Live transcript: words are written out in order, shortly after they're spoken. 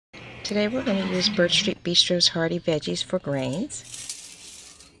Today we're going to use Birch Street Bistro's Hearty Veggies for grains.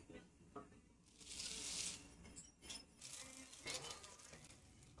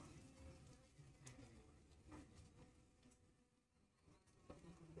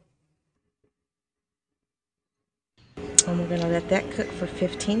 And we're going to let that cook for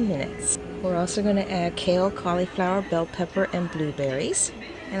 15 minutes. We're also going to add kale, cauliflower, bell pepper, and blueberries.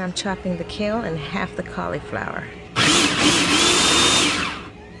 And I'm chopping the kale and half the cauliflower.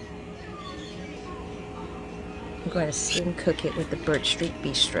 I'm going to steam cook it with the Birch Street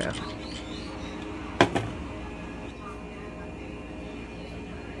Bistro.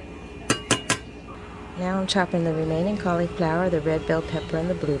 Now I'm chopping the remaining cauliflower, the red bell pepper, and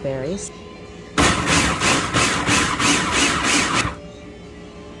the blueberries.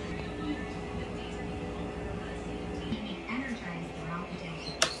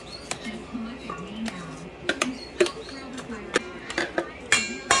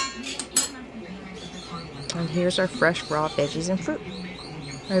 And here's our fresh raw veggies and fruit.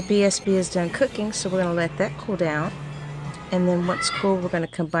 Our BSB is done cooking, so we're going to let that cool down. And then once cool, we're going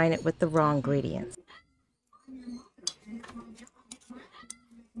to combine it with the raw ingredients.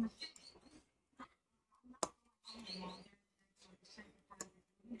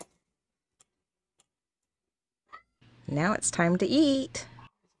 Now it's time to eat.